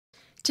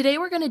Today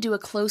we're going to do a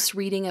close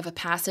reading of a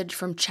passage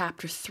from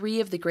Chapter 3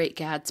 of The Great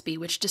Gatsby,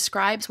 which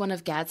describes one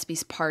of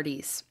Gatsby's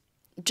parties.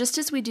 Just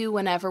as we do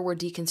whenever we're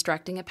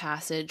deconstructing a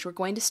passage, we're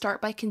going to start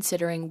by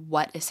considering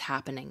what is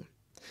happening.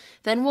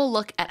 Then we'll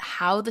look at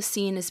how the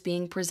scene is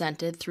being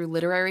presented through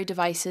literary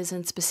devices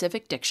and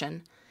specific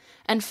diction.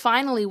 And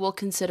finally, we'll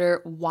consider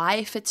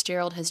why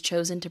Fitzgerald has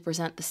chosen to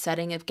present the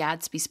setting of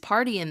Gatsby's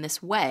party in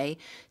this way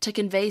to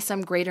convey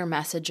some greater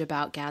message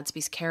about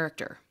Gatsby's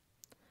character.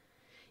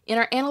 In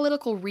our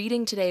analytical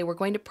reading today, we're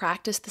going to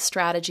practice the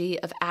strategy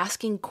of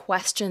asking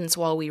questions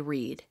while we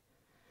read.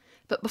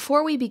 But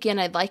before we begin,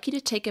 I'd like you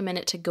to take a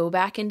minute to go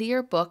back into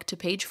your book to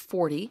page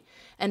 40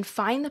 and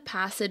find the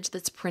passage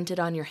that's printed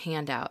on your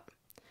handout.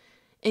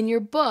 In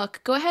your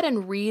book, go ahead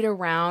and read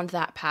around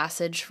that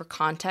passage for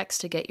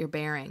context to get your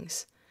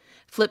bearings.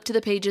 Flip to the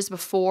pages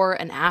before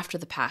and after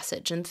the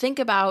passage and think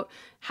about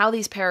how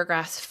these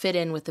paragraphs fit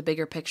in with the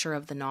bigger picture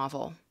of the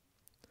novel.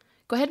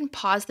 Go ahead and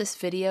pause this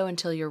video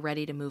until you're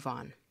ready to move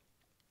on.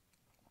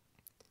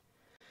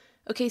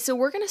 Okay, so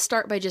we're going to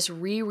start by just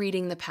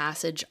rereading the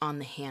passage on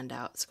the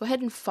handouts. Go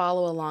ahead and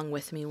follow along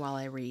with me while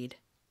I read.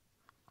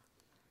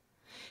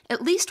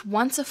 At least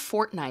once a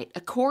fortnight,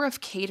 a corps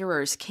of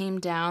caterers came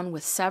down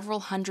with several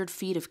 100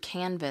 feet of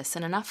canvas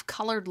and enough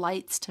colored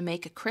lights to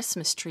make a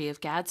Christmas tree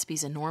of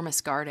Gatsby's enormous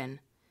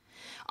garden.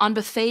 On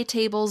buffet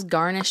tables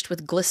garnished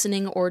with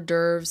glistening hors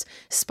d'oeuvres,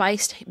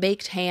 spiced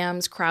baked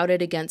hams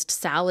crowded against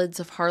salads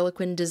of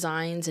harlequin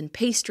designs and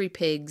pastry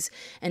pigs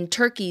and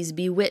turkeys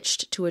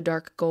bewitched to a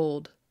dark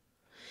gold.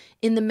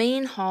 In the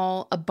main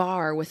hall, a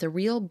bar with a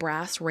real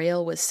brass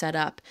rail was set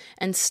up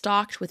and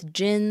stocked with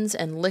gins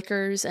and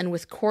liquors and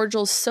with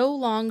cordials so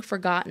long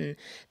forgotten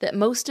that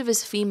most of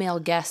his female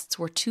guests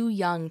were too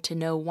young to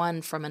know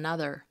one from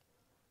another.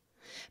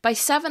 By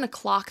 7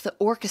 o'clock, the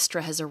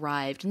orchestra has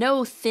arrived,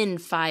 no thin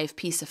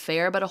 5-piece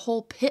affair, but a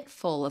whole pit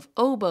full of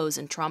oboes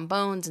and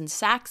trombones and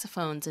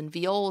saxophones and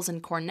viols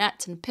and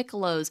cornets and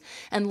piccolos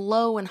and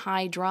low and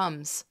high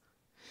drums.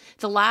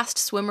 The last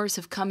swimmers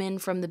have come in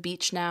from the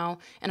beach now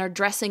and are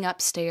dressing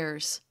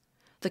upstairs.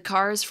 The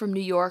cars from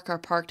New York are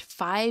parked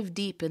 5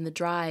 deep in the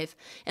drive,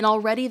 and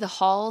already the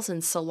halls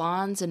and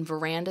salons and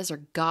verandas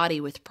are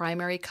gaudy with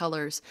primary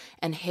colors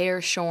and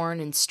hair shorn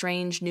in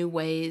strange new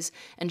ways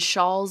and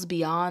shawls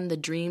beyond the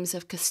dreams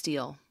of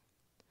Castile.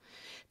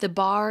 The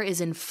bar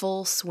is in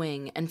full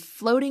swing, and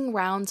floating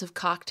rounds of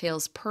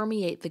cocktails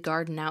permeate the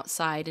garden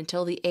outside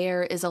until the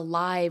air is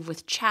alive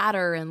with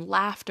chatter and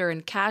laughter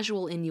and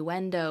casual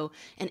innuendo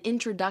and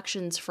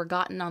introductions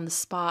forgotten on the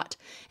spot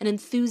and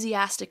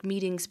enthusiastic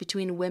meetings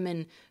between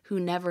women who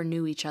never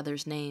knew each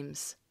other's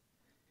names.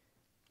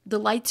 The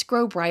lights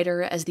grow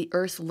brighter as the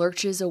earth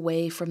lurches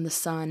away from the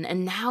sun,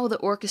 and now the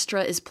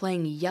orchestra is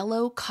playing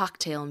yellow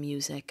cocktail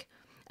music,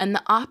 and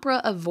the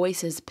opera of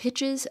voices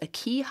pitches a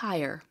key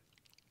higher.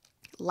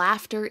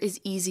 Laughter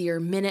is easier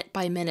minute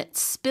by minute,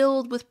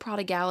 spilled with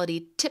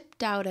prodigality,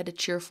 tipped out at a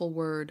cheerful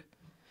word.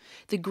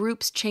 The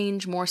groups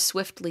change more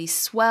swiftly,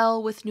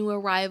 swell with new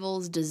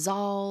arrivals,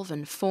 dissolve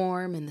and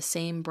form in the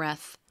same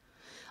breath.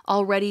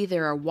 Already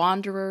there are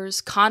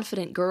wanderers,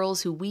 confident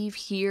girls who weave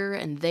here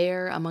and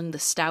there among the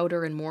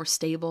stouter and more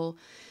stable,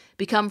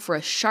 become for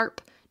a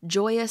sharp,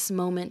 joyous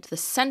moment the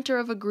center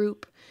of a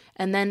group,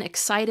 and then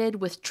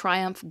excited with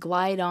triumph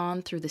glide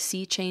on through the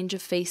sea change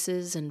of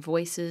faces and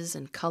voices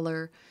and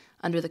color,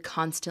 under the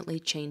constantly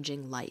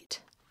changing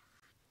light.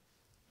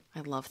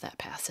 I love that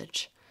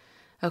passage.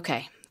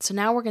 Okay, so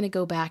now we're going to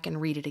go back and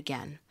read it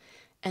again.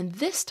 And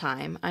this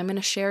time, I'm going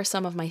to share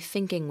some of my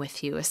thinking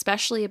with you,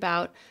 especially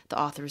about the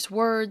author's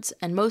words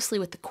and mostly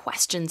with the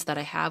questions that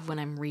I have when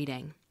I'm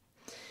reading.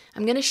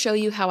 I'm going to show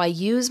you how I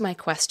use my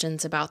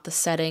questions about the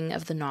setting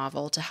of the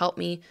novel to help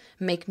me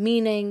make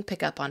meaning,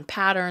 pick up on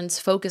patterns,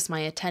 focus my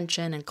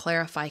attention, and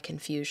clarify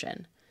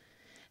confusion.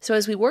 So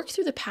as we work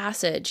through the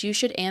passage, you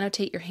should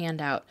annotate your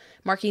handout,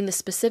 marking the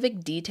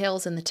specific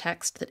details in the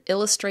text that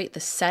illustrate the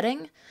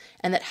setting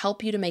and that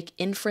help you to make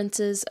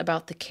inferences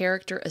about the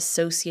character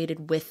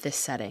associated with this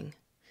setting.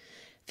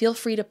 Feel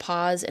free to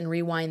pause and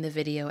rewind the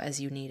video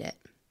as you need it.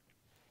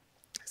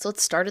 So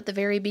let's start at the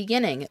very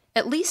beginning.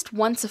 At least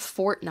once a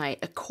fortnight,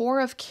 a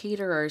corps of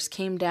caterers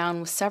came down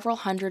with several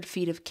 100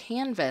 feet of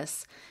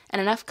canvas and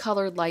enough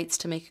colored lights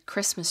to make a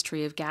Christmas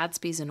tree of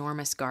Gatsby's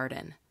enormous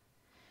garden.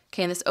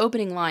 Okay, in this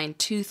opening line,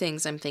 2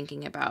 things I'm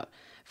thinking about.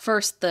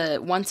 First,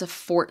 the once a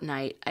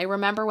fortnight. I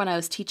remember when I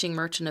was teaching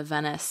Merchant of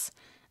Venice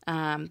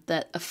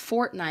that a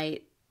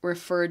fortnight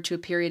referred to a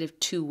period of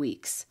 2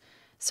 weeks.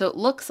 So it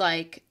looks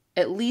like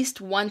at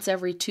least once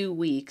every 2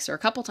 weeks, or a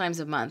couple times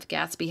a month,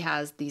 Gatsby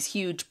has these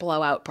huge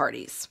blowout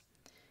parties.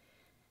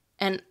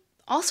 And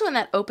also in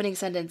that opening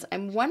sentence,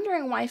 I'm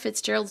wondering why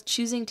Fitzgerald's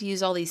choosing to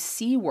use all these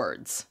C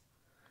words.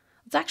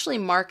 Let's actually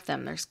mark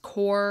them. There's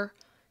corps,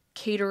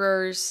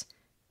 caterers,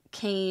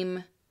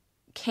 came,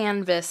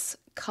 canvas,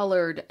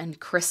 colored, and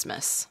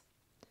Christmas.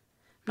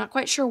 I'm not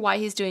quite sure why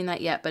he's doing that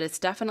yet, but it's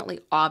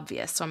definitely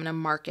obvious, so I'm going to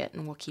mark it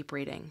and we'll keep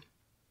reading.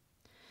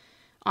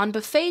 On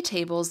buffet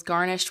tables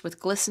garnished with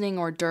glistening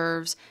hors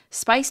d'oeuvres,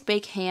 spiced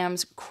baked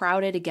hams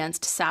crowded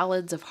against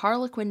salads of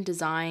harlequin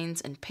designs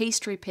and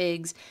pastry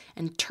pigs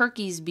and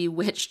turkeys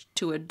bewitched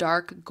to a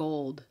dark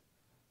gold.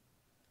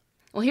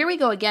 Well, here we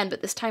go again,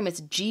 but this time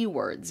it's G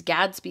words.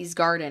 Gatsby's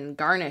garden,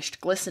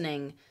 garnished,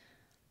 glistening.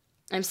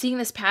 I'm seeing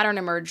this pattern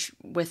emerge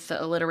with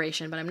the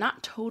alliteration, but I'm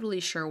not totally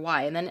sure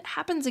why. And then it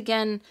happens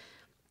again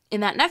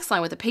in that next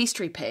line with the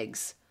pastry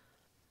pigs.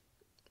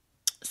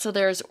 So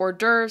there's hors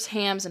d'oeuvres,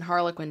 hams, and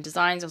harlequin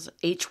designs, those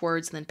H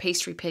words, and then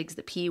pastry pigs,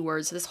 the P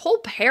words. So this whole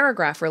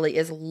paragraph really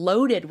is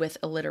loaded with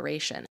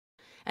alliteration.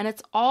 And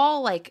it's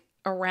all like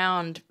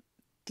around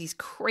these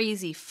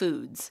crazy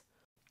foods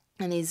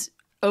and these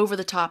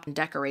over-the-top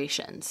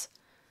decorations.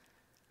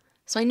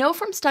 So I know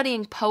from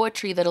studying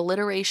poetry that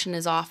alliteration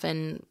is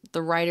often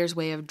the writer's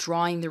way of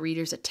drawing the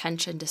reader's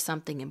attention to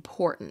something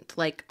important,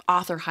 like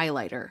author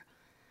highlighter.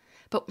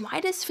 But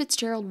why does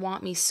Fitzgerald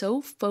want me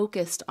so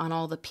focused on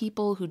all the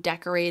people who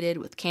decorated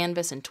with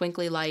canvas and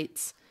twinkly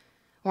lights,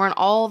 or on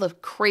all the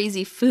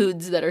crazy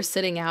foods that are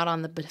sitting out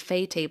on the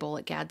buffet table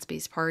at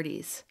Gatsby's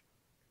parties?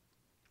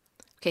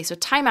 Okay, so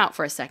time out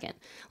for a second.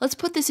 Let's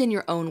put this in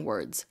your own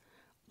words.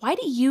 Why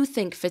do you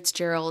think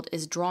Fitzgerald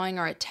is drawing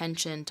our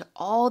attention to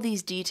all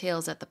these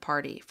details at the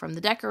party, from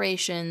the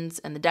decorations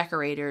and the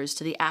decorators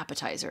to the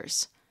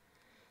appetizers?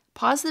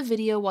 Pause the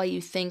video while you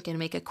think and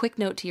make a quick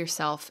note to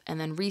yourself, and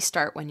then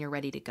restart when you're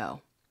ready to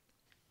go.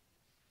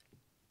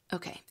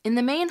 Okay, in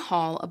the main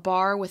hall, a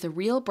bar with a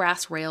real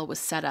brass rail was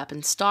set up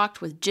and stocked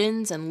with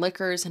gins and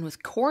liquors and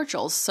with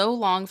cordials so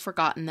long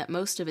forgotten that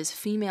most of his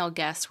female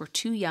guests were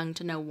too young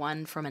to know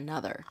one from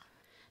another.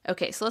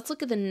 Okay, so let's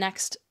look at the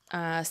next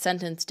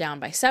sentence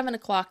down. By 7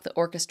 o'clock, the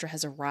orchestra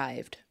has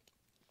arrived.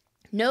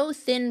 No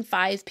thin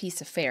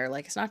 5-piece affair,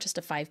 like it's not just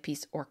a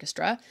 5-piece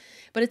orchestra,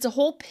 but it's a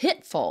whole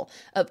pit full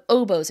of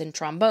oboes and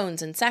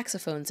trombones and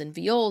saxophones and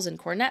viols and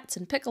cornets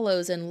and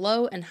piccolos and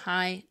low and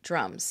high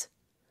drums.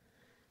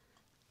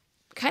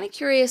 Kind of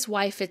curious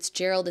why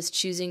Fitzgerald is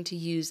choosing to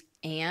use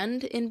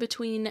 "and" in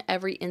between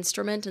every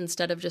instrument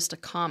instead of just a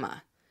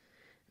comma.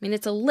 I mean,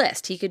 it's a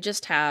list. He could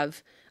just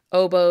have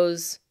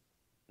oboes,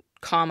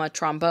 comma,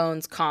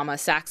 trombones, comma,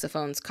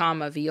 saxophones,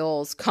 comma,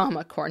 viols,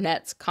 comma,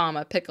 cornets,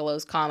 comma,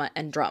 piccolos, comma,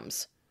 and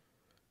drums.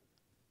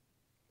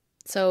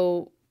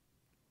 So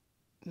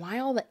why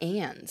all the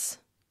ands?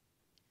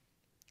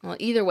 Well,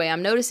 either way,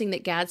 I'm noticing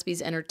that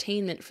Gatsby's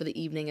entertainment for the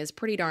evening is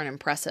pretty darn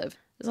impressive.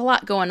 There's a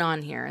lot going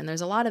on here, and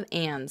there's a lot of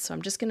ands, so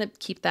I'm just going to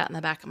keep that in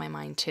the back of my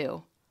mind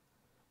too.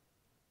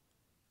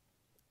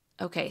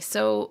 Okay,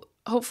 so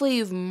hopefully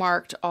you've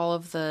marked all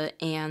of the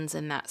ands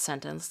in that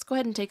sentence. Let's go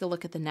ahead and take a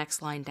look at the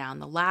next line down,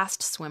 the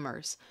last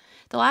swimmers.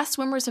 The last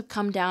swimmers have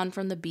come down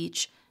from the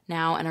beach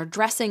now and are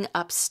dressing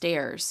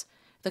upstairs.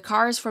 The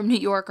cars from New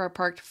York are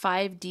parked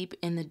 5 deep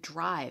in the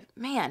drive.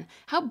 Man,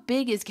 how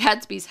big is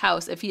Gatsby's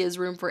house if he has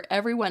room for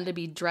everyone to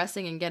be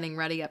dressing and getting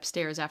ready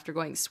upstairs after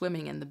going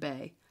swimming in the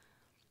bay?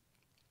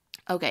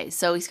 Okay,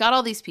 so he's got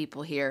all these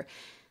people here.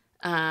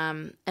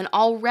 And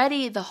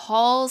already the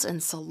halls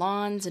and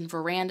salons and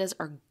verandas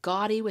are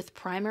gaudy with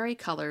primary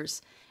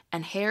colors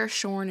and hair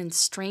shorn in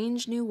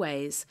strange new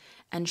ways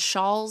and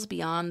shawls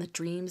beyond the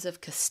dreams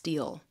of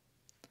Castile.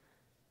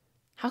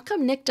 How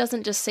come Nick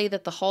doesn't just say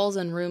that the halls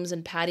and rooms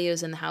and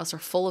patios in the house are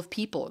full of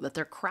people, that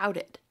they're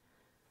crowded?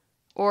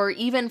 Or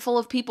even full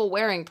of people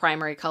wearing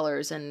primary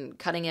colors and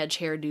cutting-edge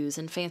hairdos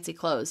and fancy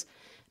clothes?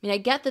 I mean, I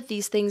get that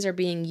these things are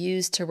being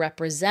used to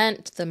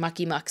represent the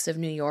mucky-mucks of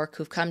New York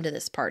who've come to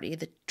this party,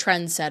 the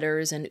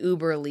trendsetters and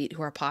uber elite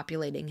who are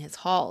populating his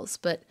halls,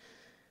 but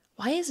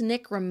why has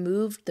Nick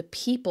removed the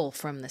people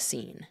from the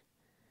scene?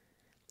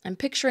 I'm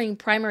picturing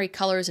primary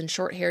colors and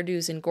short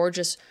hairdos and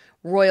gorgeous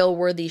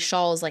royal-worthy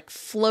shawls like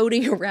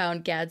floating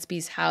around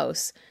Gatsby's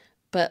house,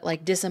 but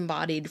like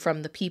disembodied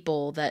from the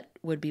people that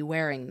would be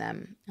wearing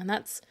them. And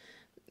that's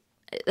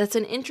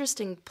an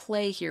interesting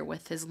play here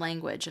with his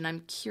language, and I'm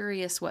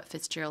curious what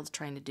Fitzgerald's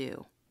trying to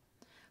do.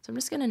 So I'm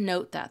just going to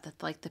note that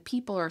like the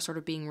people are sort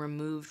of being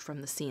removed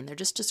from the scene. They're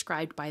just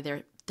described by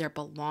their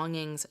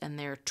belongings and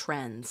their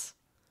trends.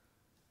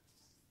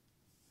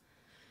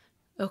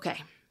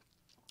 Okay.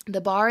 The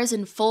bar is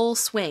in full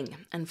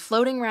swing, and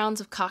floating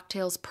rounds of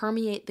cocktails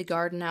permeate the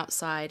garden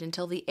outside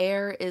until the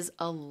air is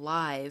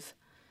alive,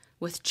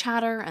 with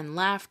chatter and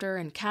laughter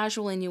and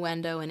casual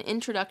innuendo and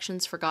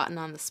introductions forgotten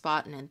on the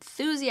spot and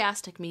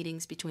enthusiastic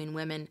meetings between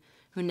women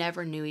who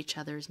never knew each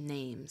other's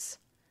names.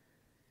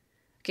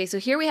 Okay, so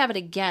here we have it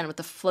again with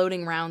the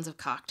floating rounds of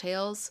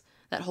cocktails,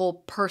 that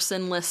whole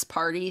personless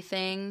party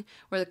thing,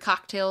 where the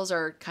cocktails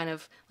are kind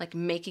of like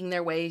making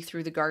their way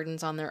through the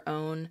gardens on their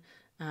own.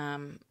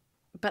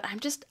 But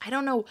I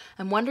don't know,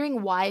 I'm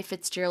wondering why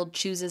Fitzgerald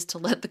chooses to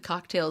let the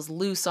cocktails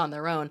loose on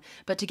their own,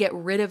 but to get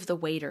rid of the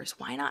waiters.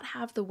 Why not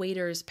have the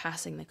waiters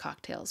passing the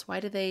cocktails? Why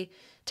do they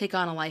take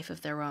on a life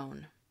of their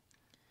own?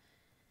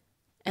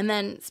 And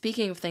then,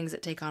 speaking of things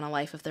that take on a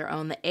life of their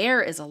own, the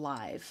air is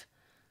alive.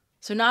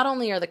 So not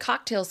only are the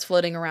cocktails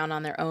floating around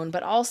on their own,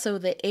 but also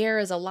the air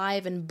is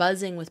alive and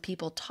buzzing with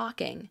people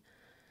talking.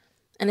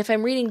 And if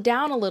I'm reading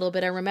down a little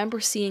bit, I remember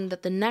seeing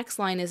that the next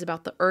line is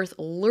about the earth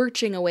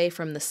lurching away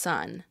from the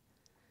sun.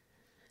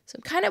 So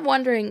I'm kind of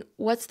wondering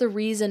what's the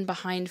reason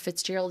behind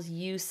Fitzgerald's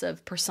use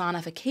of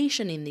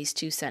personification in these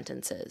two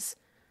sentences.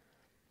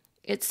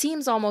 It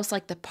seems almost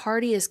like the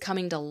party is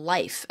coming to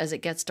life as it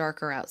gets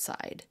darker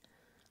outside.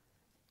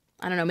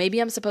 I don't know, maybe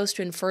I'm supposed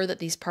to infer that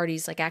these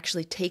parties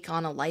actually take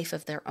on a life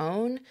of their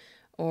own,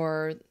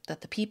 or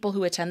that the people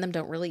who attend them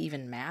don't really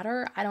even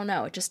matter. I don't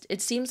know.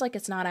 It seems like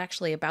it's not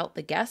actually about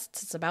the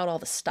guests, it's about all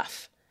the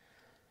stuff.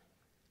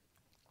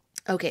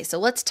 Okay, so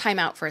let's time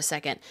out for a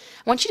second.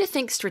 I want you to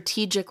think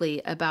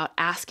strategically about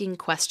asking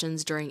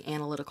questions during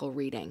analytical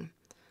reading.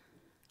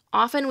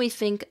 Often we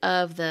think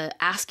of the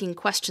asking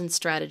questions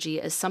strategy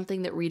as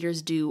something that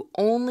readers do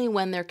only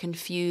when they're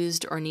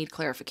confused or need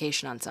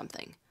clarification on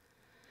something.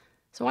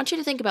 So I want you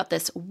to think about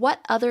this.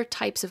 What other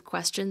types of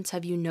questions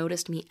have you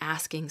noticed me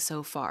asking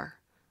so far,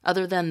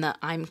 other than the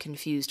I'm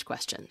confused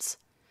questions?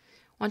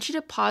 I want you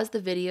to pause the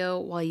video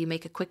while you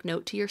make a quick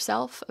note to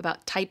yourself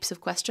about types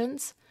of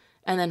questions,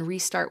 and then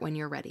restart when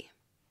you're ready.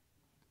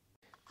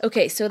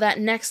 Okay, so that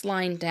next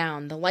line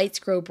down, the lights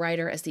grow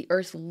brighter as the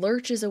earth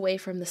lurches away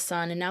from the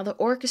sun, and now the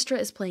orchestra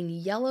is playing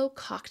yellow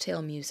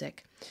cocktail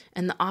music,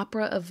 and the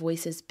opera of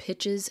voices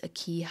pitches a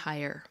key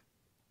higher.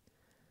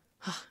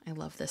 Oh, I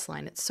love this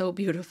line. It's so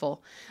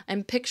beautiful.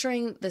 I'm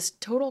picturing this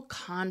total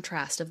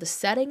contrast of the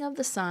setting of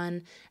the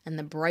sun and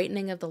the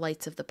brightening of the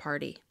lights of the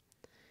party.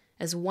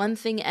 As one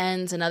thing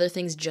ends, another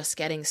thing's just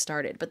getting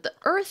started. But the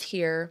earth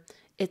here,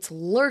 it's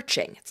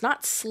lurching. It's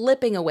not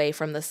slipping away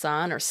from the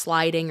sun or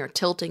sliding or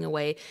tilting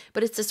away,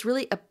 but it's this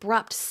really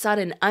abrupt,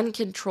 sudden,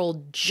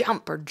 uncontrolled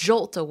jump or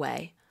jolt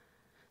away.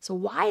 So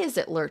why is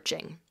it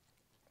lurching?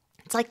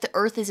 It's like the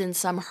earth is in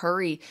some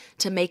hurry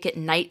to make it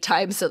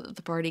nighttime so that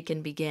the party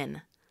can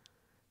begin.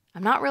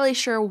 I'm not really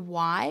sure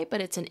why,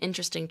 but it's an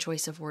interesting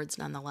choice of words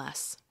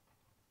nonetheless.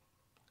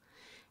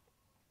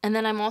 And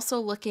then I'm also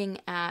looking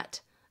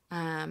at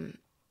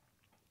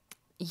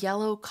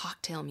yellow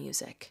cocktail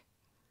music,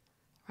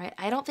 right?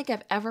 I don't think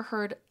I've ever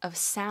heard of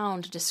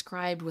sound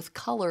described with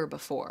color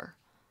before.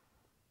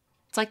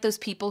 It's like those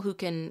people who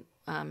can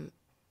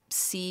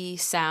see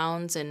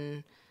sounds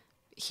and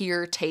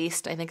hear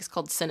taste. I think it's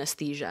called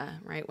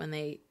synaesthesia, right? When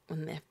they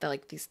feel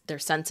like their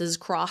senses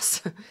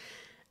cross.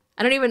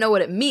 I don't even know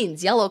what it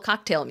means, yellow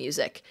cocktail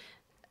music.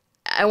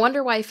 I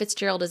wonder why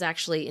Fitzgerald is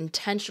actually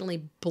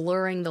intentionally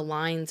blurring the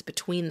lines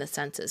between the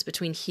senses,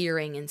 between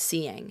hearing and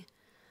seeing.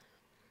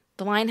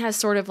 The line has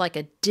sort of like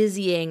a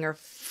dizzying or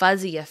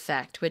fuzzy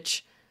effect,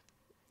 which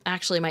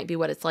actually might be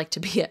what it's like to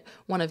be at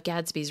one of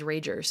Gatsby's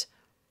ragers.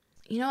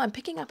 You know, I'm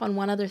picking up on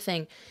one other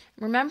thing.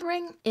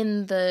 Remembering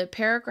in the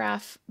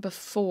paragraph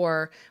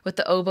before with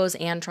the oboes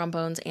and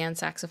trombones and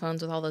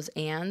saxophones with all those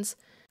ands,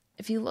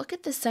 if you look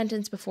at the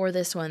sentence before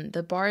this one,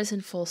 the bar is in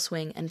full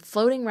swing and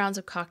floating rounds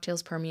of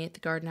cocktails permeate the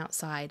garden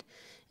outside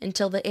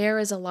until the air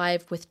is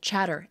alive with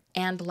chatter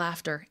and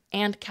laughter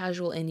and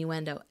casual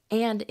innuendo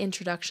and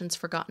introductions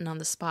forgotten on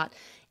the spot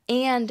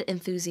and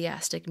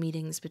enthusiastic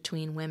meetings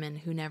between women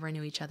who never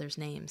knew each other's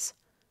names.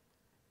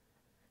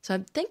 So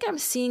I think I'm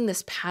seeing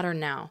this pattern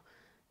now.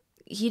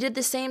 He did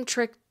the same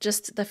trick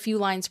just the few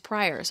lines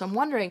prior. So I'm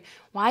wondering,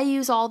 why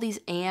use all these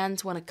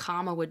ands when a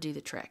comma would do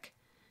the trick?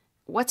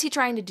 What's he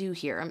trying to do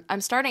here?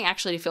 I'm starting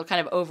actually to feel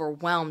kind of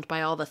overwhelmed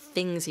by all the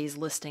things he's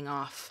listing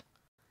off.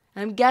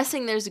 And I'm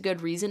guessing there's a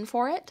good reason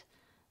for it,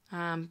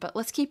 but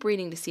let's keep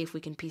reading to see if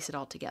we can piece it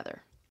all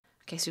together.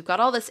 Okay, so we've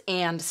got all this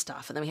and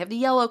stuff, and then we have the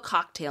yellow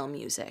cocktail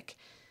music.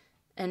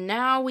 And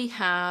now we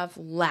have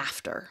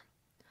laughter.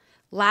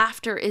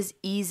 Laughter is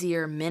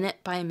easier minute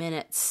by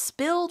minute,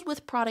 spilled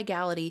with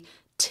prodigality,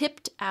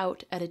 tipped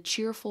out at a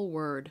cheerful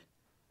word.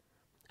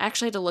 I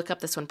actually had to look up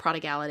this one,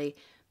 prodigality.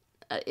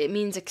 It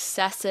means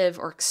excessive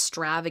or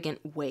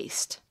extravagant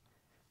waste.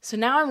 So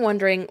now I'm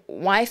wondering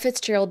why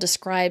Fitzgerald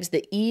describes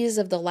the ease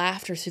of the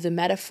laughter through the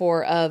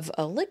metaphor of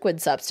a liquid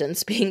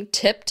substance being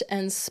tipped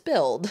and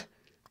spilled.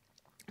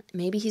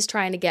 Maybe he's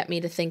trying to get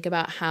me to think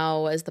about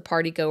how, as the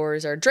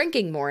partygoers are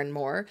drinking more and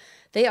more,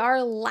 they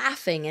are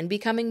laughing and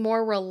becoming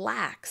more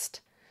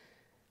relaxed.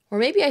 Or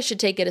maybe I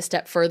should take it a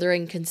step further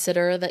and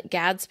consider that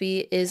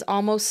Gatsby is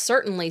almost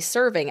certainly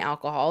serving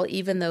alcohol,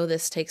 even though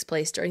this takes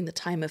place during the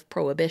time of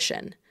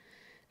Prohibition,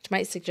 which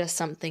might suggest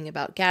something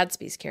about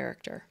Gatsby's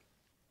character.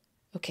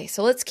 Okay,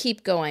 so let's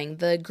keep going.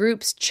 The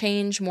groups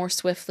change more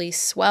swiftly,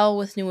 swell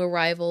with new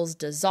arrivals,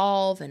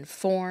 dissolve and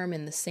form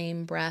in the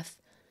same breath.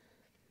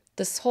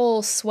 This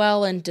whole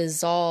swell and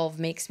dissolve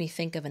makes me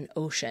think of an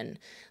ocean.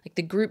 Like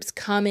the groups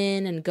come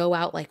in and go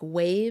out like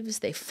waves.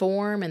 They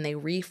form and they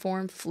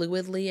reform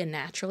fluidly and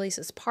naturally.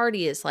 So this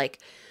party is like,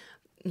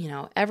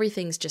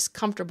 everything's just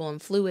comfortable and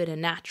fluid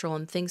and natural,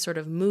 and things sort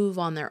of move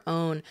on their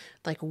own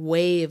like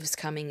waves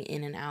coming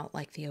in and out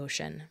like the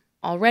ocean.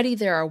 Already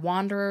there are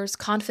wanderers,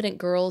 confident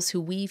girls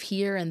who weave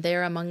here and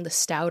there among the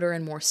stouter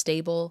and more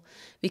stable,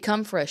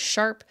 become for a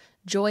sharp,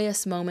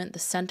 joyous moment the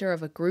center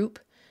of a group,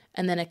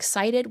 and then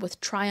excited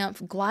with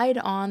triumph glide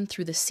on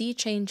through the sea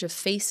change of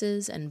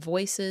faces and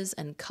voices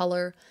and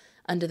color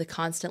under the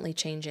constantly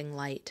changing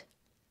light.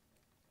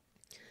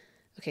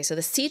 Okay, so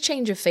the sea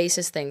change of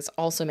faces things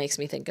also makes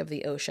me think of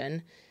the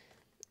ocean.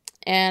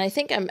 And I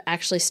think I'm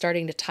actually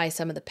starting to tie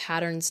some of the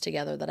patterns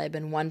together that I've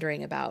been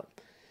wondering about.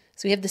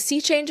 So we have the sea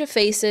change of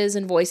faces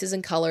and voices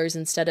and colors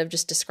instead of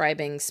just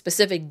describing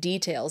specific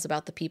details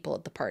about the people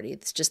at the party.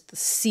 It's just the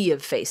sea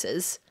of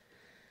faces.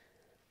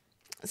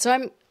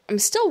 So I'm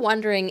still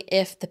wondering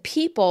if the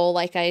people,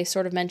 like I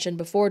sort of mentioned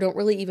before, don't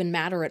really even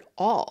matter at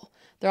all.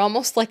 They're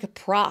almost like a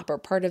prop or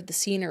part of the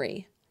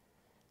scenery.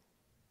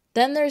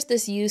 Then there's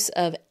this use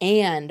of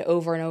and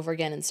over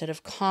again instead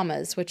of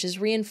commas, which is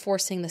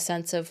reinforcing the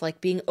sense of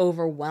like being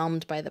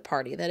overwhelmed by the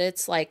party, that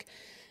it's like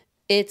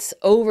it's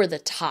over the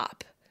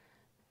top.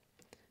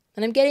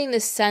 And I'm getting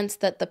this sense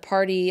that the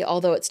party,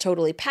 although it's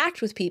totally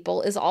packed with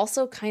people, is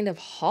also kind of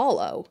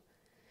hollow.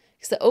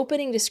 Because the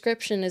opening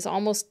description is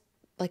almost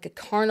like a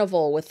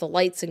carnival with the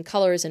lights and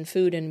colors and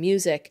food and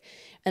music,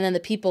 and then the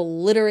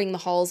people littering the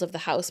halls of the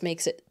house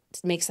makes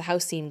the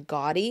house seem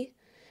gaudy.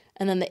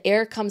 And then the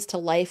air comes to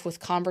life with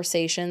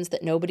conversations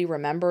that nobody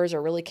remembers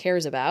or really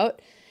cares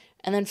about.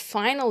 And then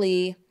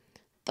finally,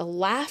 the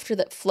laughter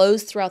that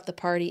flows throughout the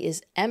party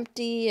is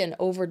empty and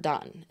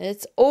overdone.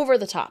 It's over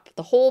the top,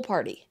 the whole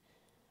party.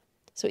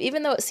 So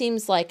even though it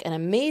seems like an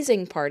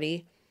amazing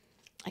party,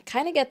 I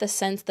kind of get the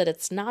sense that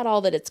it's not all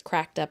that it's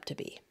cracked up to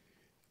be.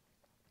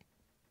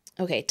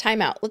 Okay,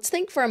 time out. Let's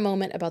think for a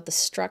moment about the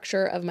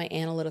structure of my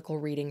analytical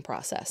reading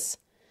process.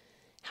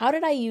 How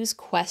did I use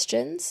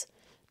questions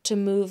to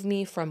move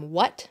me from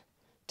what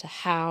to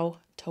how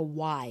to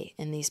why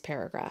in these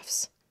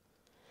paragraphs?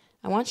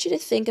 I want you to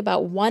think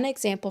about one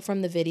example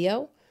from the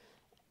video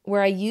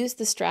where I used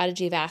the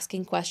strategy of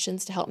asking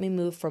questions to help me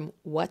move from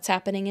what's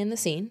happening in the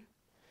scene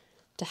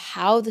to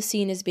how the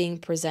scene is being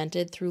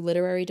presented through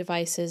literary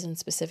devices and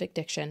specific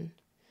diction,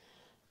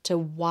 to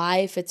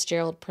why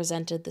Fitzgerald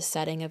presented the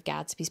setting of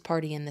Gatsby's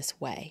party in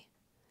this way.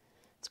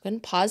 Let's go ahead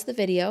and pause the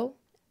video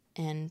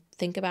and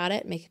think about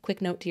it, make a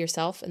quick note to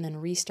yourself, and then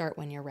restart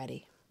when you're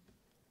ready.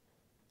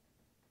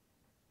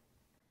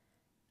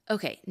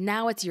 Okay,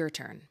 now it's your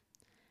turn.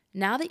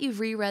 Now that you've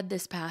reread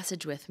this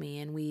passage with me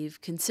and we've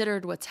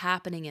considered what's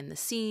happening in the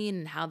scene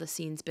and how the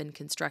scene's been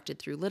constructed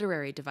through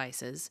literary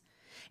devices,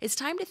 it's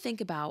time to think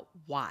about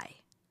why.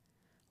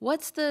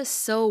 What's the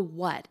so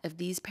what of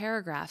these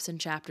paragraphs in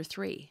Chapter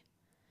 3?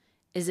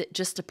 Is it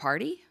just a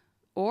party?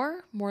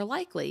 Or, more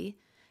likely,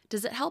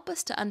 does it help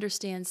us to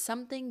understand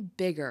something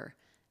bigger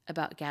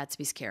about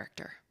Gatsby's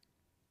character?